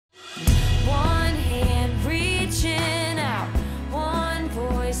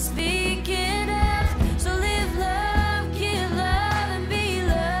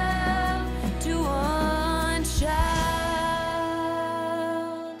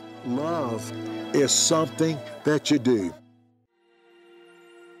Love is something that you do.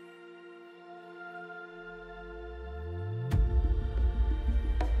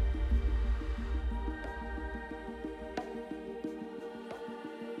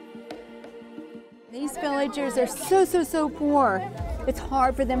 These villagers are so poor. It's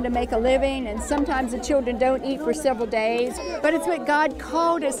hard for them to make a living, and sometimes the children don't eat for several days. But it's what God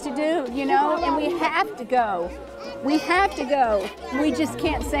called us to do, you know, and we have to go. We have to go. We just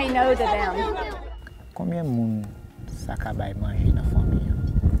can't say no to them. Combien de monde ça capable manger dans la famille?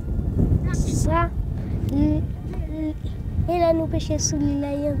 Ça, il a nous pêché sous l'île là,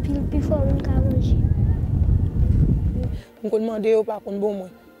 puis fort on peut manger. On demandé au par contre bon moi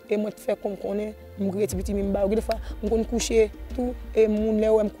et moi faire comme connaît, me greti petit me ba des fois on coucher tout et moun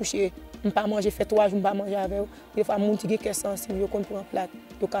là où me coucher, on pas manger fait 3 jours, on pas manger avec. Des fois moun ti qui sensible, yo kon prend plate,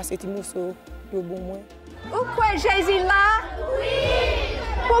 yo casser ti morceau, yo bon moi. Pourquoi Jésus là? Oui.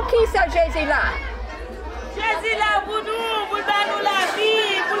 Pour qui ça Jésus là? Jésus là pour nous, pour nous la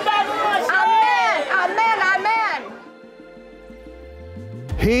vie, pour nous manger. Amen, amen, amen.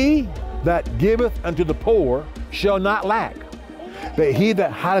 He that giveth unto the poor shall not lack, but he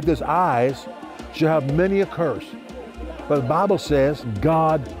that hideth his eyes shall have many a curse. But the Bible says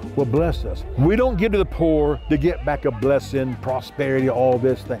God will bless us. We don't give to the poor to get back a blessing, prosperity, all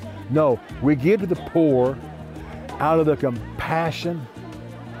this thing. No, we give to the poor out of the compassion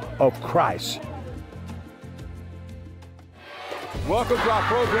of Christ. Welcome to our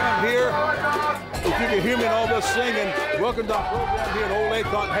program here. If you can hear me and all this singing, welcome to our program here in Old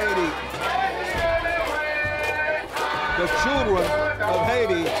Letant, Haiti. The children of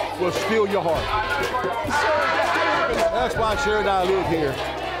Haiti will steal your heart. That's why Sherry and I live here.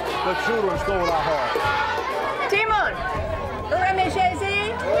 The children stole our heart. Timon, vous aimez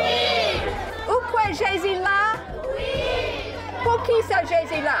Jésus? Oui. Pourquoi Jésus là? Oui. Pour qui ça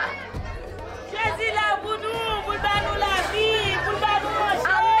Jésus là? Jésus là pour nous, pour nous la vie, pour nous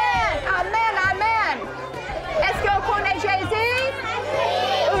manger. Amen, amen. Est-ce qu'on connaît Jésus?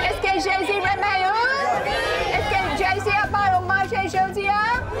 Ou est-ce que Jésus remet eux? Est-ce que Jésus a pas manger aujourd'hui?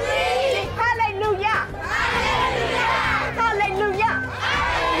 Oui. Alléluia. Hallelujah!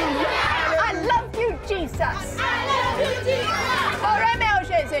 I love you, Jesus! I love you, Jesus! Oremos,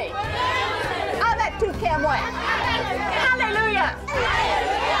 Jésus! Avec tout cœur, moi! Hallelujah!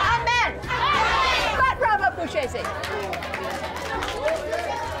 Amen! Bravo pour Jésus!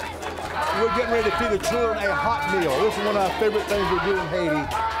 We're getting ready to feed the children a hot meal. This is one of our favorite things we do in Haiti.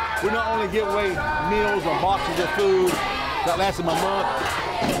 We not only give away meals or boxes of food that last them a month,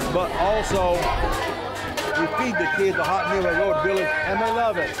 but also we feed the kids a hot meal at the Lord Village, and they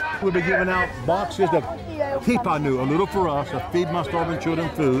love it. We'll be giving out boxes of tipanu, a little for us, to feed my starving children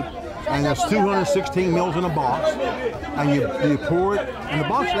food. And there's 216 meals in a box. And you pour it, and the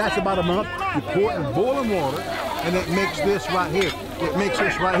box lasts about a month. You pour it in boiling water, and it makes this right here. It makes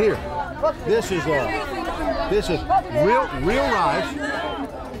this right here. This is real rice,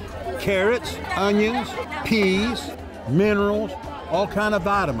 carrots, onions, peas, minerals, all kind of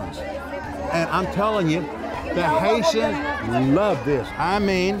vitamins. And I'm telling you, the Haitians love this. I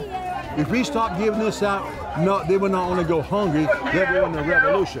mean, if we stop giving this out, no, they will not only go hungry, they'll go in the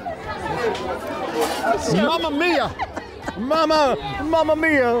revolution. Mamma mia! Mamma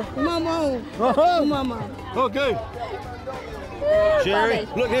mia! Mama. Mama. Okay. Sherry,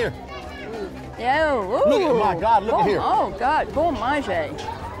 look here. Yo, Look at, my God, look at here. Oh, God, bon manger.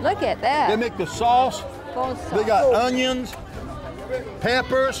 Look at that. They make the sauce. They got onions,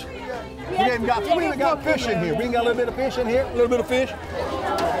 peppers. We even got fish in here. We even got a little bit of fish in here. A little bit of fish.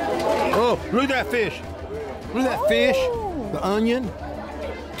 Oh, look at that fish. Look at that fish. The onion,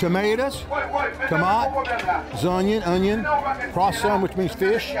 tomatoes, tomato, onion, croissant, which means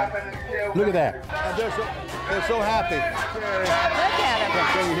fish. Look at that. And they're so happy. Look at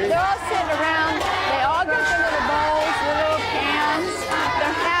them. They're all sitting around. They all get their little bowls, their little cans.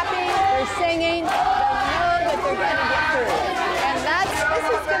 They're happy. They're singing. They know that they're going to get food. And this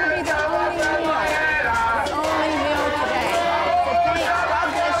is going to be the only meal. The only meal today. So thanks.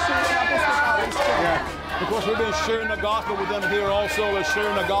 God bless you. Help us with all these children. Yeah. Of course, we've been sharing the gospel with them here also. We're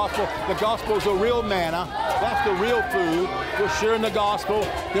sharing the gospel. The gospel is the real manna. That's the real food. We're sharing the gospel.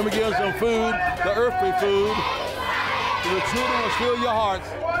 Then we give them some food, the earthly food. So the children will fill your hearts.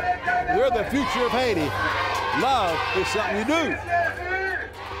 We're the future of Haiti. Love is something you do.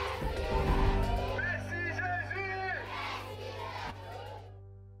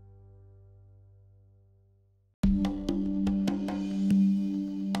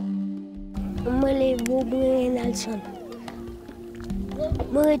 Moi, les beaux bruits Nelson.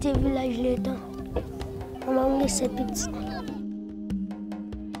 Moi, j'étais village Letant. Maman, c'est petit.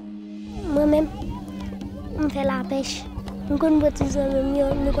 Moi-même, je fais la pêche. Nous connaissons les amis,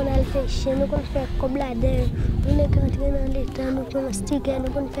 nous connaissons pêcher, nous connaissons faire comme la dinde, nous connaissons dans l'étang, nous connaissons sticker,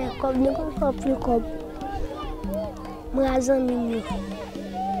 nous connaissons faire comme, nous connaissons faire plus comme. Moi, les amis,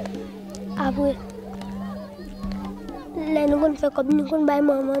 après, là, nous connaissons faire comme, nous connaissons faire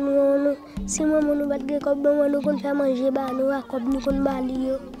maman, nous, si maman nous bat comme maman, nous connaissons faire manger, nous comme, nous connaissons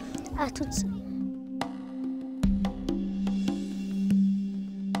balayer, à tout ça.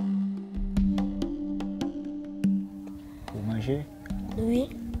 Oui.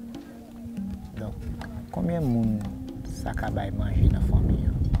 Donc, combien de monde ça peut manger dans la famille?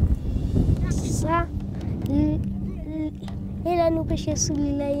 Ça, et là nous pêchons sur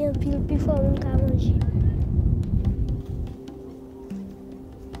l'île, là, il y a un pile plus fort qu'on peut manger.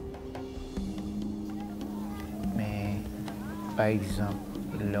 Mais, par exemple,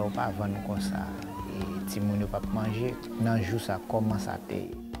 là où pas vendre comme ça, et si on ne peut pas manger, dans le jour ça commence à te.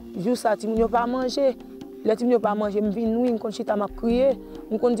 Jour ça, si on ne peut pas manger. Les gens ne pas manger, je viens nous, je suis à crier,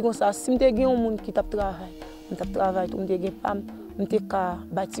 je dis comme ça, si je suis un monde qui travaille, je travaille, je suis femme, je suis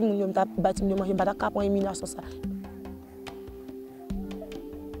bâti, je bâti, je manger, je ne peux pas prendre une minute sur ça.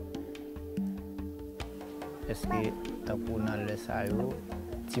 Est-ce que tu pour dans le saillot,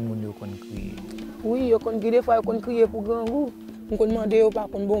 si on ne peut crier? Oui, je peux crier, des fois, je peux crier pour grand goût, je peux demander pas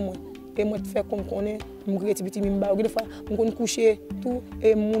comme bon. Et moi, je fais comme on est, je suis petit, des fois, je peux coucher tout,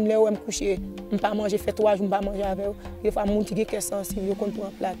 et je peux coucher. Je ne peux pas manger, fait 3 jours, je ne peux pas manger avec eux. Des fois, je suis très sensible, je prends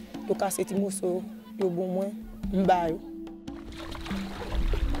un plat, je casse les morceaux, je bon moins, je me bats.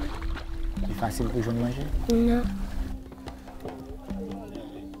 C'est facile pour les manger? Non.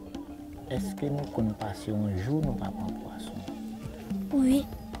 Est-ce que nous connaissons un jour, nous ne pas prendre poisson? Oui.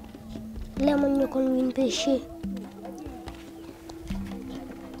 Là, nous connaissons pêcher.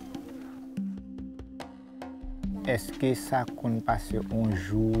 Est-ce que ça compte passer un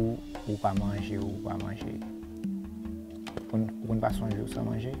jour ou pas manger ou pas manger? On passe un jour sans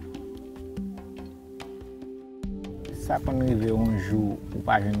manger? Ça compte arriver un jour ou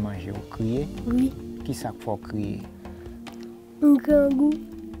pas manger ou crier? Oui. Qui ça faut crier? Un grand goût.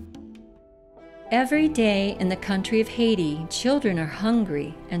 Every day in the country of Haiti, children are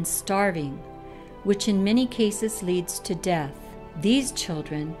hungry and starving, which in many cases leads to death. These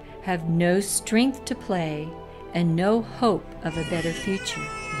children have no strength to play and no hope of a better future.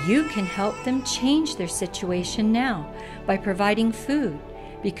 You can help them change their situation now by providing food,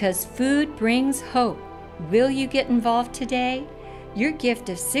 because food brings hope. Will you get involved today? Your gift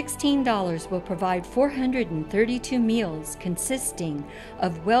of $16 will provide 432 meals consisting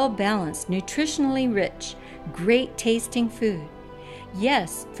of well-balanced, nutritionally rich, great-tasting food.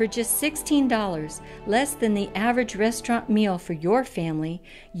 Yes, for just $16, less than the average restaurant meal for your family,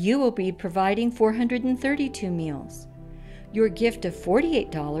 you will be providing 432 meals. Your gift of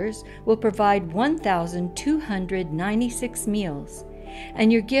 $48 will provide 1,296 meals, and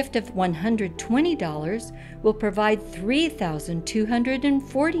your gift of $120 will provide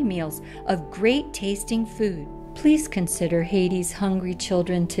 3,240 meals of great-tasting food. Please consider Haiti's hungry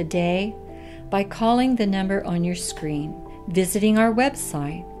children today by calling the number on your screen, visiting our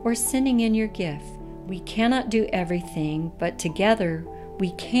website, or sending in your gift. We cannot do everything, but together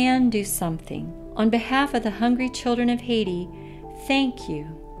we can do something. On behalf of the hungry children of Haiti, thank you,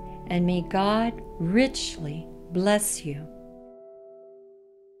 and may God richly bless you.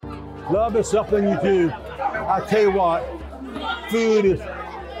 Love is something you do. I tell you what, food is,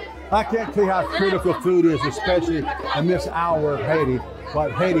 I can't tell you how critical food is, especially in this hour of Haiti,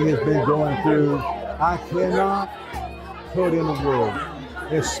 what Haiti has been going through. I cannot put in the world,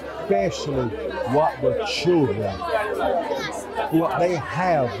 especially what the children, what they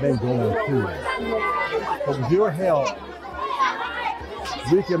have been going through. But with your help,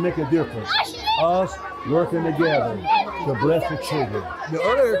 we can make a difference. Us working together to bless the children.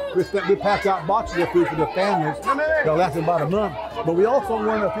 Earlier, we packed out boxes of food for the families that lasted about a month, but we also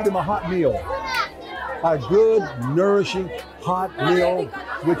wanted to feed them a hot meal. A good, nourishing, hot meal,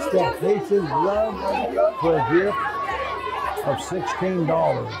 which the Haitians love, for a gift of $16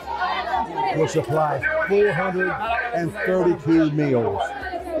 will supply 432 meals.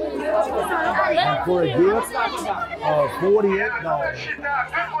 And for a gift of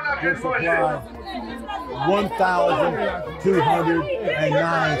 $48 will supply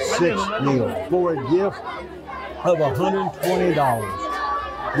 1,296 meals. For a gift of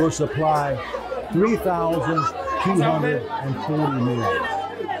 $120 will supply 3,240 meals.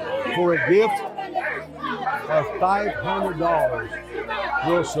 For a gift of $500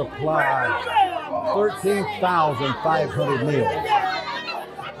 will supply 13,500 meals.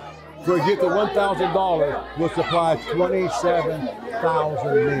 For a gift of $1,000 will supply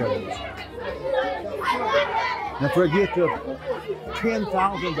 27,000 meals. And forget the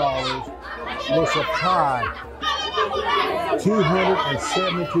 $10,000 will supply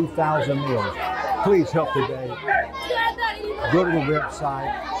 272,000 meals. Please help today. Go to the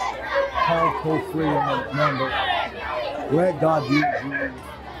website, call toll-free number. Let God use you.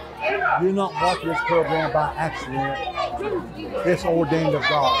 You're not watching this program by accident. It's ordained of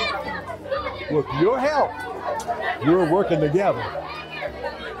God. With your help, you're working together.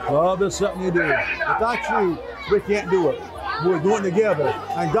 Well, there's something you do. Without you, we can't do it. We're doing it together.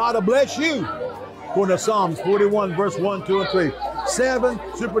 And God will bless you. According to Psalms 41, verse 1, 2, and 3. 7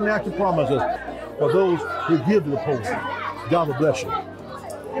 supernatural promises for those who give to the poor. God will bless you.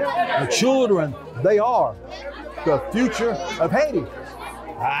 The children, they are the future of Haiti.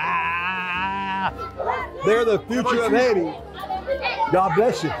 They're the future of Haiti. God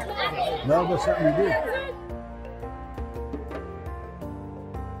bless you. Now there's something you do.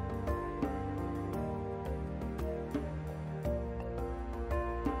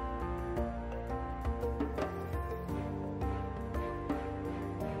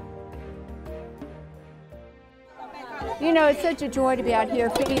 You know, it's such a joy to be out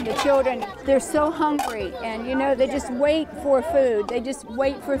here feeding the children. They're so hungry, and you know, they just wait for food. They just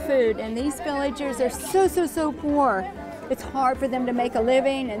wait for food, and these villagers are so poor. It's hard for them to make a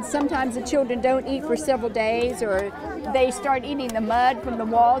living, and sometimes the children don't eat for several days, or they start eating the mud from the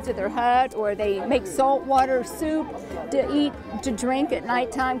walls of their hut, or they make salt water soup to drink at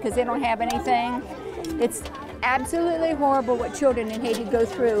nighttime because they don't have anything. It's absolutely horrible what children in Haiti go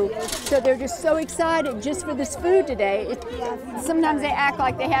through. So they're just so excited just for this food today. Sometimes they act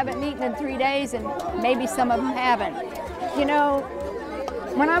like they haven't eaten in 3 days, and maybe some of them haven't. You know,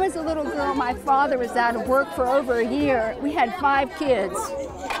 when I was a little girl, my father was out of work for over a year. We had 5 kids.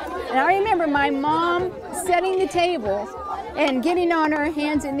 And I remember my mom setting the table and getting on her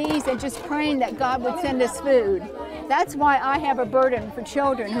hands and knees and just praying that God would send us food. That's why I have a burden for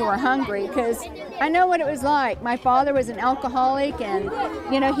children who are hungry, because I know what it was like. My father was an alcoholic, and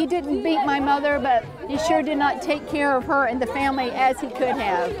you know, he didn't beat my mother, but he sure did not take care of her and the family as he could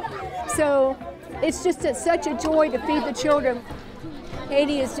have. So it's just such a joy to feed the children.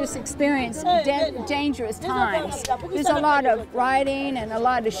 Haiti has just experienced dangerous times. There's a lot of rioting and a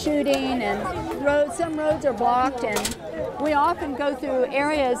lot of shooting, and some roads are blocked, and we often go through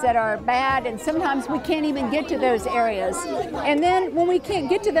areas that are bad, and sometimes we can't even get to those areas. And then when we can't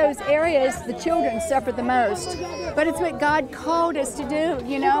get to those areas, the children suffer the most. But it's what God called us to do,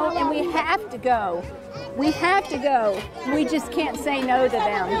 you know, and we have to go. We have to go. We just can't say no to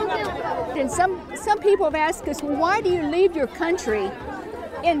them. And some people have asked us, well, why do you leave your country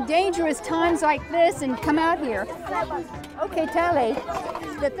in dangerous times like this and come out here? Okay, Tally,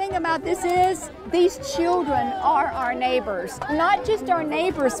 the thing about this is these children are our neighbors, not just our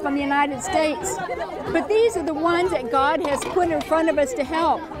neighbors from the United States, but these are the ones that God has put in front of us to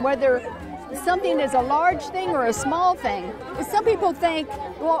help, whether something is a large thing or a small thing. Some people think,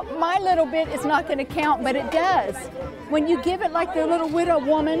 well, my little bit is not going to count, but it does. When you give it like the little widow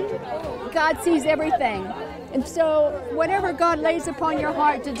woman, God sees everything. And so whatever God lays upon your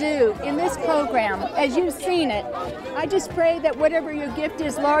heart to do in this program, as you've seen it, I just pray that whatever your gift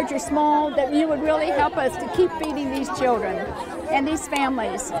is, large or small, that you would really help us to keep feeding these children and these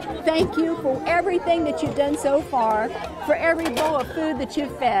families. Thank you for everything that you've done so far, for every bowl of food that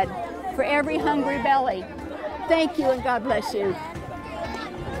you've fed, for every hungry belly. Thank you, and God bless you.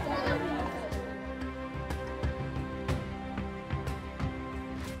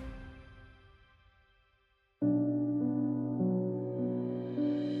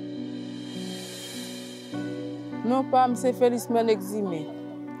 Non pas, c'est Félix Melexime.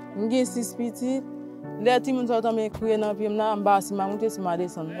 J'ai 6 petits. Les petits gens sont en crier dans pied là, en bas si ma monter si ma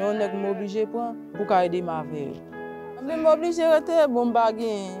descendre. On est obligé pour aider ma vie. Je suis obligé de rester bon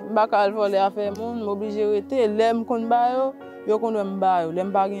bagage, pas voler à faire mon, obligé de rester l'aime qu'on ba yo qu'on aime ba yo,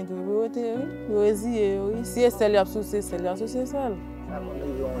 l'aime bagage tout rester, yo résier, si c'est là sous c'est là sous c'est celle.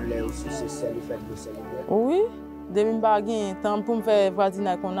 Oui, demi bagage temps pour me faire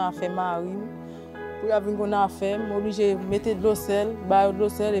voisinage qu'on a fait mari. Pour avoir qu'on a fait, je suis obligé de mettre de l'eau sel, de l'eau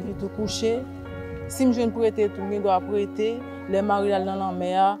sel et puis tout coucher. Si je ne prête tout, je dois prêter. Les maris dans la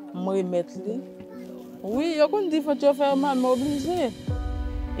mer, je remettre. Oui, je dis qu'il faut faire mal, je suis obligé.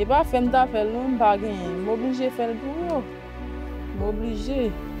 Et pas faire de faire, je suis obligé de faire pour eux. Je suis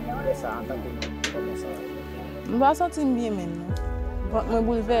obligé. Je me sens bien maintenant. Je suis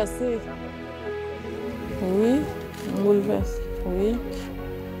bouleversé. Oui, je suis bouleversé. Oui.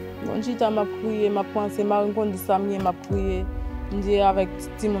 Bon, je m'a prié, m'a pensé, m'a rencontré ça, m'a prié. Je dis avec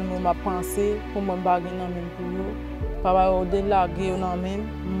tout le monde, m'a pensé pour moi, je ne vais pas même pour eux. Pas de la guerre, même.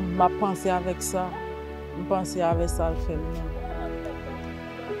 ma pense avec ça. Je pense avec ça le fait.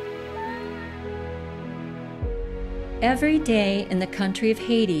 Every day in the country of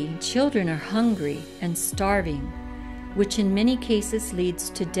Haiti, children are hungry and starving, which in many cases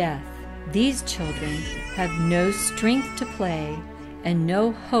leads to death. These children have no strength to play and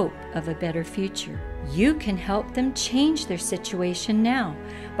no hope of a better future. You can help them change their situation now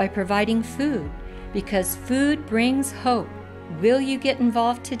by providing food, because food brings hope. Will you get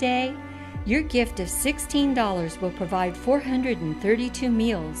involved today? Your gift of $16 will provide 432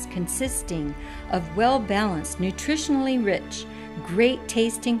 meals consisting of well-balanced, nutritionally rich,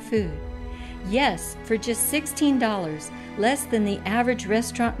 great-tasting food. Yes, for just $16, less than the average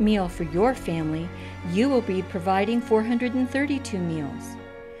restaurant meal for your family, you will be providing 432 meals.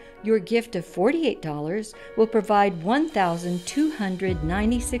 Your gift of $48 will provide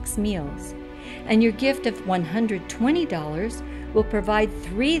 1,296 meals, and your gift of $120 will provide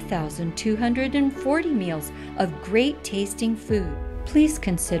 3,240 meals of great-tasting food. Please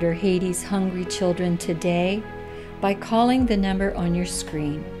consider Haiti's hungry children today by calling the number on your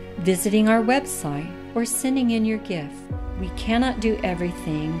screen, visiting our website, or sending in your gift. We cannot do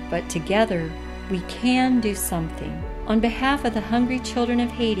everything, but together we can do something. On behalf of the hungry children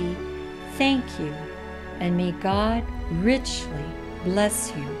of Haiti, thank you, and may God richly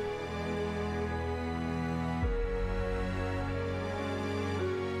bless you.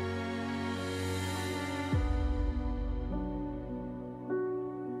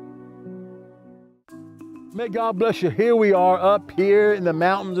 May God bless you. Here we are up here in the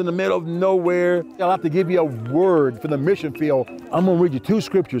mountains in the middle of nowhere. I'll have to give you a word for the mission field. I'm going to read you two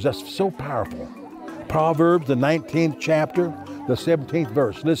scriptures that's so powerful. Proverbs, the 19th chapter, the 17th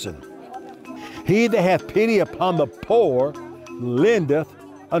verse. Listen. He that hath pity upon the poor lendeth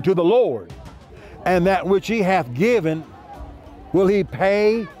unto the Lord, and that which he hath given will he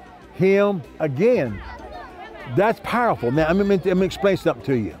pay him again. That's powerful. Now, let me explain something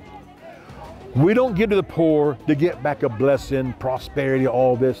to you. We don't give to the poor to get back a blessing, prosperity,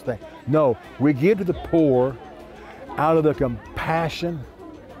 all this thing. No, we give to the poor out of the compassion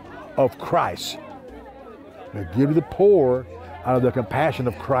of Christ. We give to the poor out of the compassion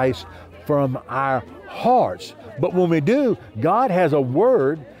of Christ from our hearts. But when we do, God has a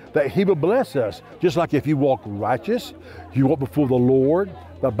word that he will bless us. Just like if you walk righteous, you walk before the Lord.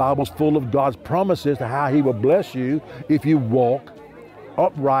 The Bible's full of God's promises to how he will bless you if you walk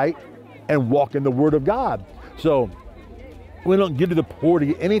upright and walk in the Word of God. So we don't give to the poor to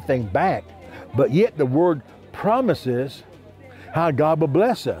get anything back, but yet the Word promises how God will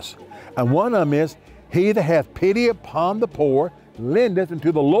bless us. And one of them is, he that hath pity upon the poor lendeth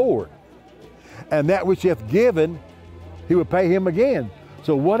unto the Lord, and that which he hath given, he will pay him again.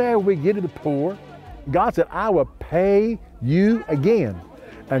 So whatever we give to the poor, God said, I will pay you again.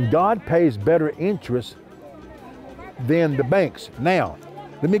 And God pays better interest than the banks. Now,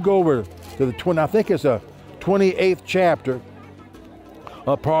 let me go over to the I think it's a 28th chapter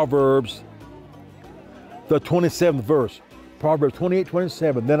of Proverbs, the 27th verse. Proverbs 28,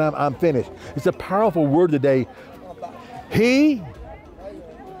 27, then I'm finished. It's a powerful word today. He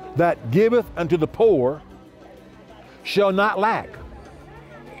that giveth unto the poor shall not lack.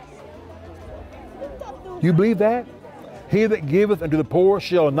 You believe that? He that giveth unto the poor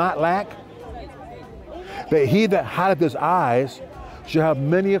shall not lack. But he that hideth his eyes shall have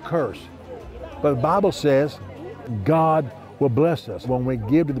many a curse. But the Bible says God will bless us. When we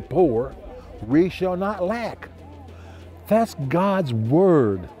give to the poor, we shall not lack. That's God's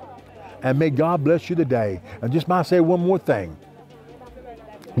word. And may God bless you today. And just might say one more thing.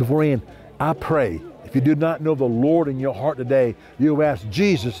 Before I end, I pray, if you do not know the Lord in your heart today, you'll ask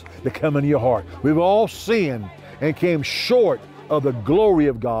Jesus to come into your heart. We've all sinned and came short of the glory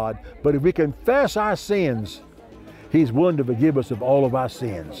of God. But if we confess our sins, he's willing to forgive us of all of our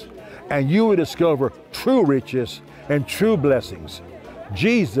sins. And you will discover true riches and true blessings.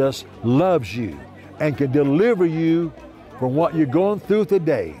 Jesus loves you and can deliver you from what you're going through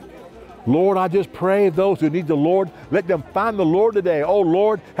today. Lord, I just pray those who need the Lord, let them find the Lord today. Oh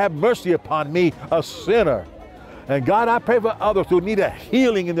Lord, have mercy upon me, a sinner. And God, I pray for others who need a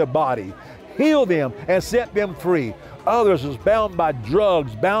healing in their body. Heal them and set them free. Others is bound by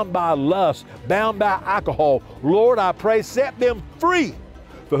drugs, bound by lust, bound by alcohol. Lord, I pray, set them free.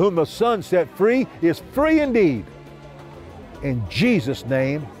 For whom the Son set free is free indeed. In Jesus'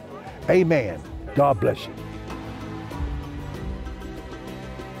 name, amen. God bless you.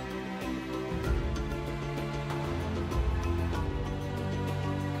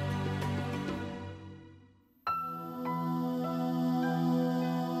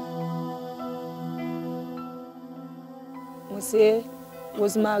 C'est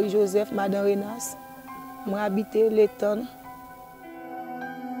Rosemary Joseph, Madame Renas. Je habite Old Letant.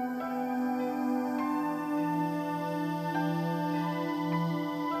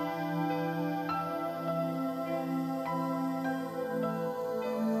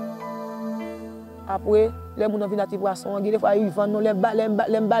 Après, les gens viennent à tes poissons, des fois ils vendent les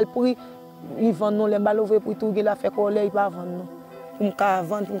balles prix, ils vendent les balles ouvertes pour tout, ils la fait coller, ils pas vendre pour me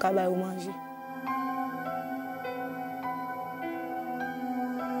vendre, pour me manger.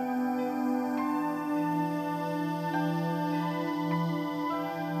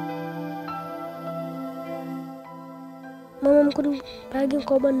 Maman kon pagi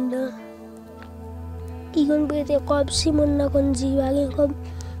ko banda. Igon prete kob Simon na kon di pagi kob.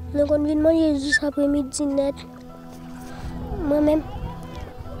 Na kon vin manger juste après midi net. Moi-même,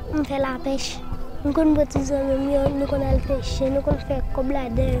 on fait la pêche. On kon baptiser nous kon aller pêcher, nous kon faire kob la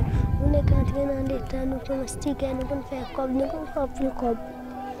der. On est entré dans des temps, nous kon sticker, nous kon faire kob, nous kon faire plus kob.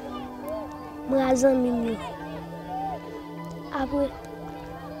 Moi zami. Après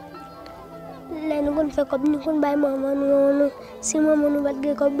là, nous fait comme nous kon bay maman nous si maman nous bat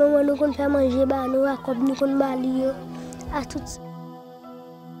comme maman nous kon fait manger ba nous comme nous kon bali à tout.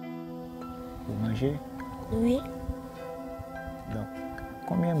 Vous mangez? Oui. Donc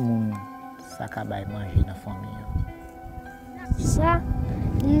combien de monde ça ka bay manger dans la famille? Ça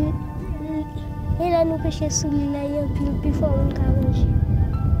et là nous pêcher sur l'île là il plus fort on ka manger.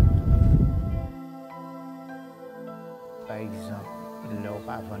 Par exemple, là on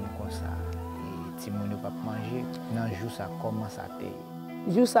pas vendre comme ça. Si mon ne pas manger, dans le jour ça commence à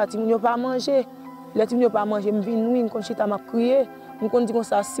te. Jour ça, si mon pas manger, les si mon pas manger, me vinn nuit, quand chita m'a crié, me kon dit comme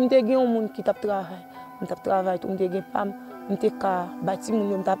ça, si me te gen un monde qui t'a travail, me t'a travail, tout me te gen pam, me te ka bâti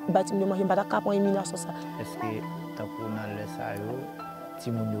mon me t'a bâti me manger, pas ta cap en élimination ça. Est-ce que tant pour dans le ça yo,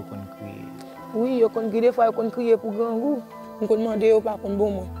 si mon yo kon crier? Oui, yo kon crier des fois yo kon crier pour grand goût. Me kon demander yo pas kon bon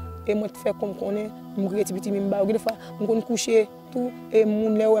moi. Et moi te faire comme connaît, me greti petit me ba, des fois me kon coucher tout et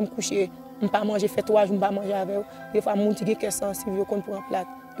moun là où me coucher. Je ne pas manger, fait 3 jours, je ne pas manger avec eux. Des fois, je suis quelque sensible, je prends un plat,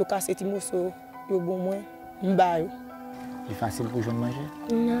 je casse les morceaux, je bon moins, je vais. C'est facile pour je manger?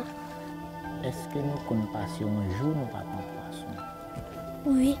 Non. Est-ce que nous connaissons un jour nous pas prendre poisson?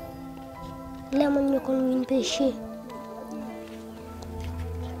 Oui. Là, nous connaissons pêcher.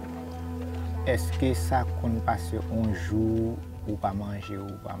 Est-ce que ça qu'on passe un jour ou pas manger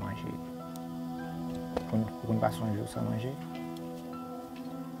ou pas manger? Qu'on passe un jour sans manger?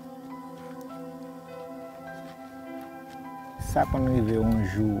 Ça qu'on arrive un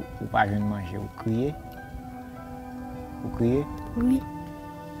jour ou pas de manger ou crier? Vous criez? Oui.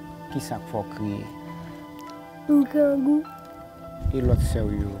 Qui ça faut crier? Un grand goût. Et l'autre sœur,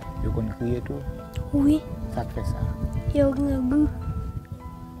 vous qu'on crier tout? Oui. Ça fait ça? Il y a un grand goût.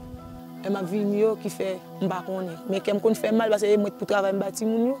 Et ma vie qui fait m'pa connait, mais qui me fait mal parce que moi pour travailler bâti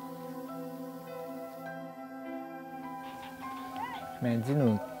moun yo. Mais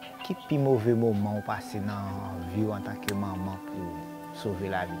dis-nous, qui est le plus mauvais moment vous passez dans la vie en tant que maman pour sauver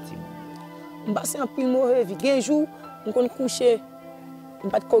la victime? Je passe un peu mauvais vie. Un jour, je suis couché, je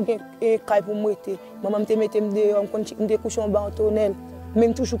n'ai pas de caille pour me mettre. Maman me mettait dehors, je suis couché en bas en tonnelle.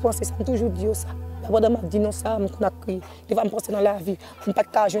 Même toujours penser ça, toujours dire ça. D'abord, je me dis non ça, je suis crié. Je vais me penser dans la vie. Je n'ai pas de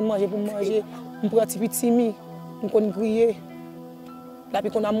caille, je manger pour manger. Je prends un petit peu timide, je suis crié. Là,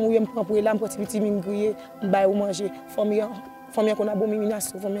 puis qu'on a mouru, je prends pour là, je prends un petit peu timide, je crié, je vais manger. Famille qu'on a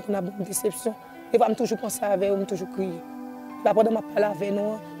abomination, famille qu'on a déception. Et je vais toujours penser avec eux, je toujours crier. D'abord, je vais parler avec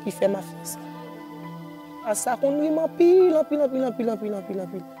nous, qui fait ma fille. À ça, qu'on lui en pile, en pile, en pile, en pile, en pile, en pile, en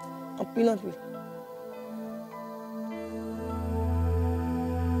pile, en pile, en pile.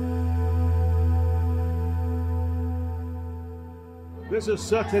 This is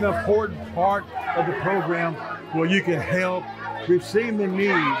such an important part of the program where you can help. We've seen the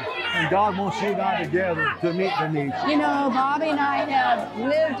need, and God wants you and I together to meet the needs. You know, Bobby and I have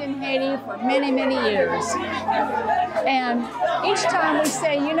lived in Haiti for many, many years. And each time we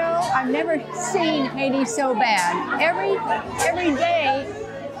say, you know, I've never seen Haiti so bad. Every day,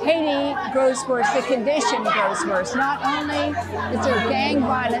 Haiti grows worse, the condition grows worse. Not only is there gang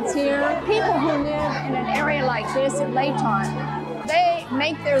violence here, people who live in an area like this in Letant, they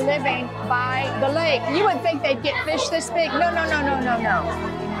make their living by the lake. You would think they'd get fish this big. No, no, no, no, no,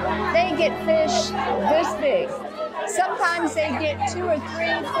 no. They get fish this big. Sometimes they get 2 or 3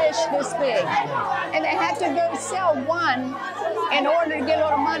 fish this big. And they have to go sell one in order to get a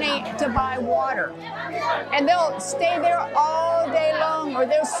little money to buy water. And they'll stay there all day long, or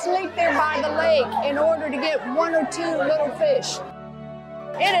they'll sleep there by the lake in order to get 1 or 2 little fish.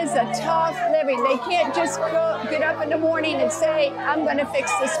 It is a tough living. They can't just get up in the morning and say, I'm going to fix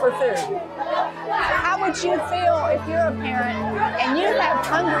this for food. How would you feel if you're a parent and you have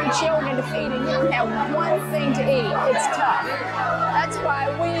hungry children to feed and you don't have one thing to eat, it's tough. That's why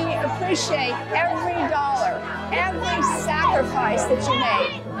we appreciate every dollar, every sacrifice that you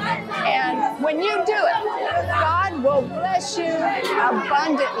make. And when you do it, God will bless you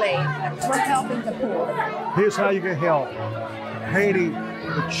abundantly for helping the poor. Here's how you can help. Haiti,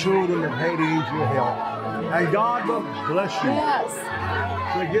 the children of Haiti need your help. And God will bless you. Yes.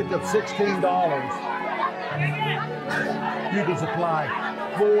 For a gift of $16, you can supply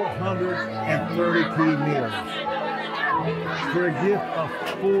 432 meals. For a gift of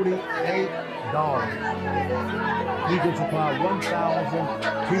 $48, you can supply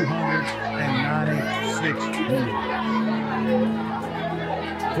 1,296 meals.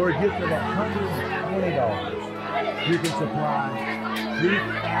 For a gift of $120, you can supply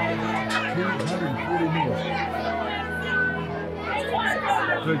 3,240 meals.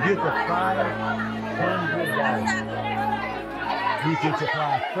 For a gift of $500, you can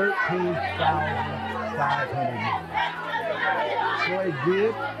supply 13,500 meals. For a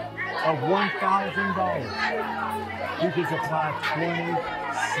gift of $1,000, you can supply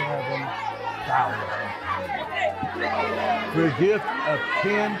 27,000. For a gift of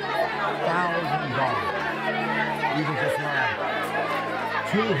 $10,000, you can supply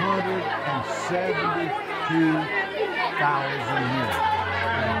 272,000 meals.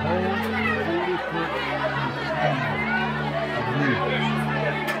 A whole 40-foot of meals.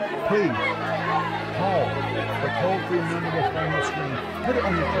 Please call the toll-free number that's on the screen. Put it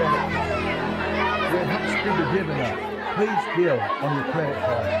on your credit card. It helps people giving up. Please give on your credit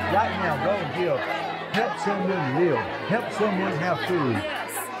card. Right now, go and give. Help someone live. Help someone have food.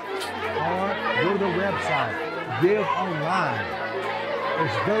 Or go to the website. Give online.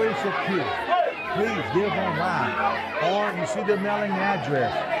 It's very secure. Please give online. Or you see the mailing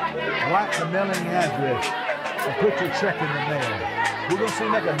address. Write the mailing address and put your check in the mail. We're going to see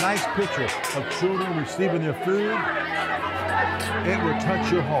like a nice picture of children receiving their food. It will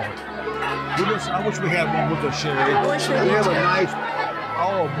touch your heart. I wish we had one with us, Sherry. I wish we We have a did.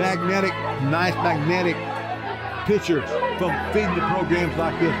 nice magnetic picture from feeding the programs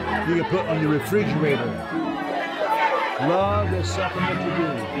like this. You can put on your refrigerator. Love is something that you do.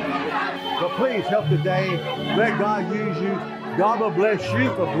 But please help today. Let God use you. God will bless you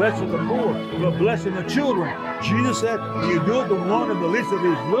for blessing the poor, for blessing the children. Jesus said, you do it to one of the least of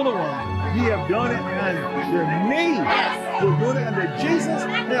these little ones. Ye have done it unto me. You're doing it unto Jesus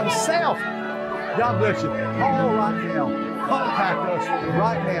himself. God bless you. Call right now. Contact us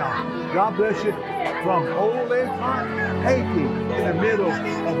right now. God bless you from Old Letant, Haiti, in the middle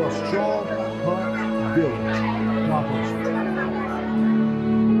of a strong hunt village. God bless you.